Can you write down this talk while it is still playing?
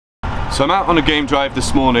So I'm out on a game drive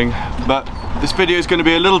this morning, but this video is going to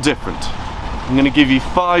be a little different. I'm going to give you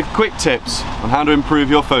 5 quick tips on how to improve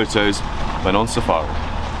your photos when on safari.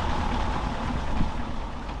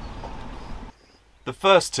 The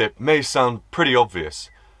first tip may sound pretty obvious,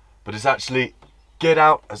 but it's actually get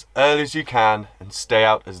out as early as you can and stay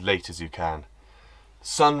out as late as you can.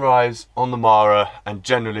 Sunrise on the Mara and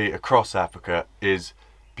generally across Africa is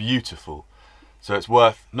beautiful, so it's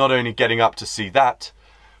worth not only getting up to see that,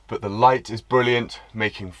 but the light is brilliant,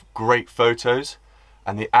 making great photos,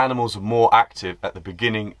 and the animals are more active at the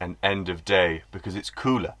beginning and end of day because it's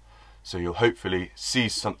cooler, so you'll hopefully see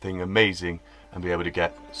something amazing and be able to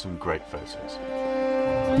get some great photos.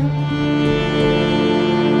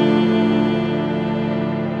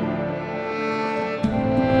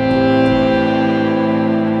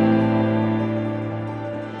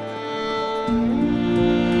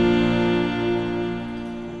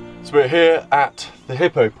 So we're here at the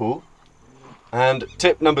hippo pool, and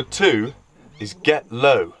tip number 2 is get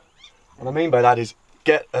low. What I mean by that is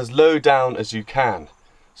get as low down as you can.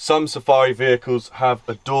 Some safari vehicles have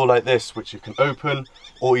a door like this which you can open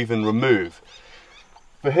or even remove.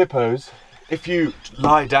 For hippos, if you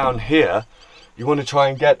lie down here, you want to try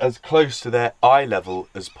and get as close to their eye level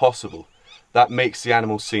as possible. That makes the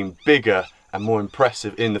animal seem bigger and more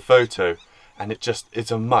impressive in the photo, and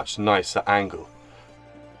it's a much nicer angle.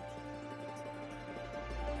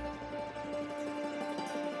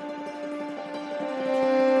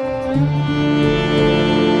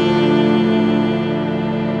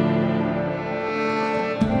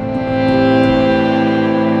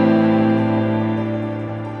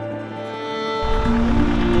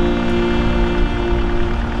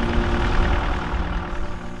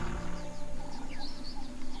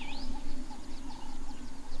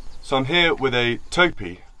 So I'm here with a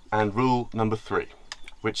Topi and rule number 3,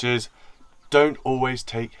 which is don't always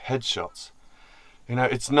take headshots. You know,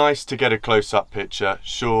 it's nice to get a close-up picture,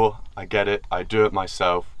 sure, I get it, I do it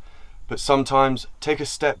myself, but sometimes take a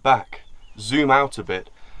step back, zoom out a bit,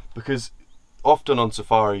 because often on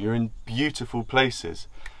safari you're in beautiful places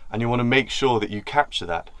and you want to make sure that you capture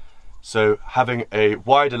that. So having a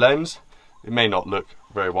wider lens, it may not look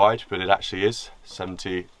very wide, but it actually is,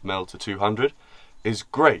 70mm to 200, is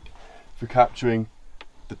great for capturing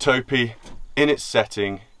the Topi in its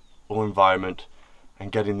setting or environment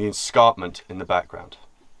and getting the escarpment in the background.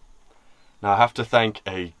 Now I have to thank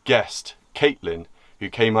a guest, Caitlin, who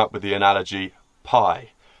came up with the analogy PI,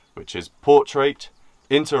 which is portrait,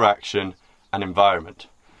 interaction and environment.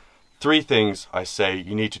 3 things I say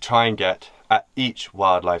you need to try and get at each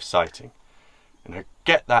wildlife sighting. You know,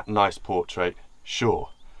 get that nice portrait, sure,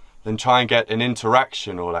 then try and get an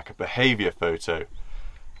interaction or like a behavior photo,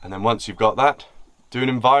 and then once you've got that, do an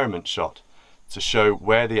environment shot to show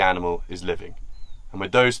where the animal is living. And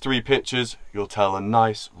with those 3 pictures, you'll tell a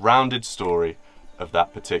nice rounded story of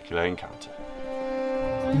that particular encounter.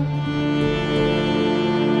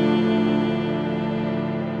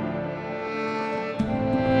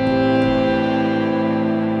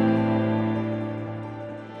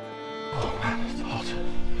 Oh man, it's hot.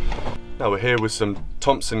 Now we're here with some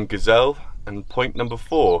Thompson Gazelle and point number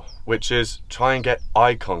 4, which is try and get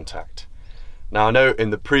eye contact. Now I know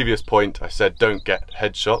in the previous point I said don't get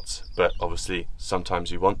headshots, but obviously sometimes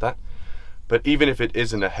you want that. But even if it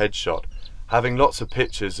isn't a headshot, having lots of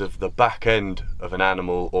pictures of the back end of an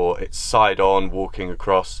animal or its side on walking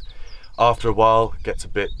across, after a while gets a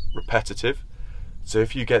bit repetitive. So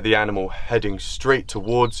if you get the animal heading straight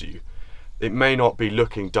towards you, it may not be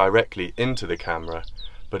looking directly into the camera,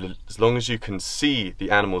 but as long as you can see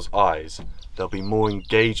the animal's eyes, there'll be more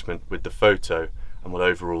engagement with the photo and will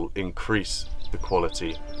overall increase the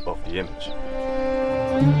quality of the image.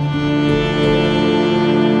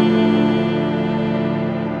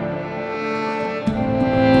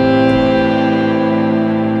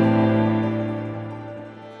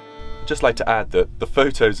 I'd just like to add that the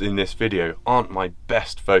photos in this video aren't my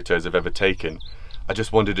best photos I've ever taken. I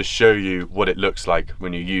just wanted to show you what it looks like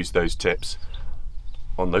when you use those tips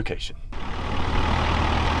on location.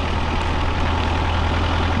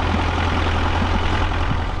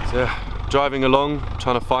 So, driving along,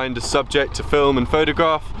 trying to find a subject to film and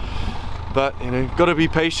photograph, but you know, gotta be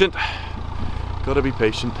patient.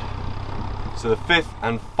 So the 5th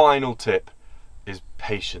and final tip is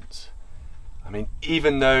patience. I mean,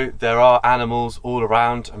 even though there are animals all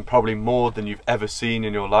around and probably more than you've ever seen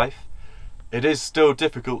in your life, it is still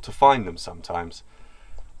difficult to find them sometimes.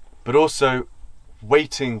 But also,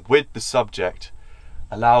 waiting with the subject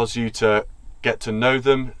allows you to get to know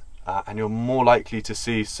them, and you're more likely to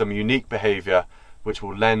see some unique behaviour which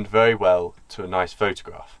will lend very well to a nice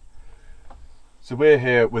photograph. So we're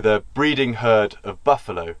here with a breeding herd of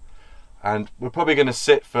buffalo, and we're probably going to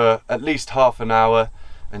sit for at least half an hour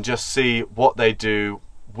and just see what they do,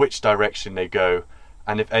 which direction they go,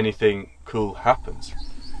 and if anything cool happens.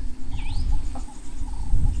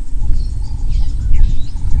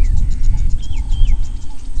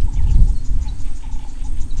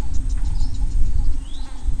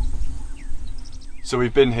 So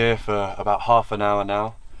we've been here for about half an hour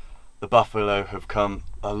now. The buffalo have come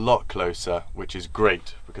a lot closer, which is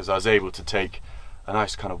great because I was able to take a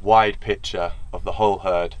nice kind of wide picture of the whole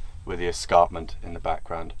herd with the escarpment in the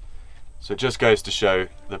background. So it just goes to show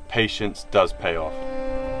that patience does pay off.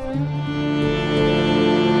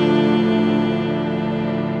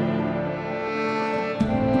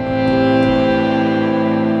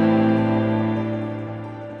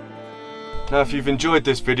 Now if you've enjoyed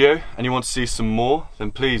this video and you want to see some more, then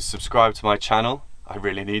please subscribe to my channel. I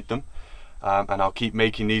really need them, and I'll keep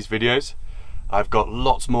making these videos. I've got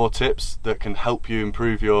lots more tips that can help you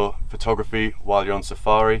improve your photography while you're on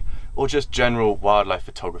safari, or just general wildlife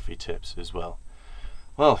photography tips as well.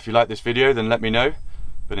 Well, if you like this video then let me know,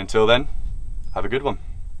 but until then, have a good one.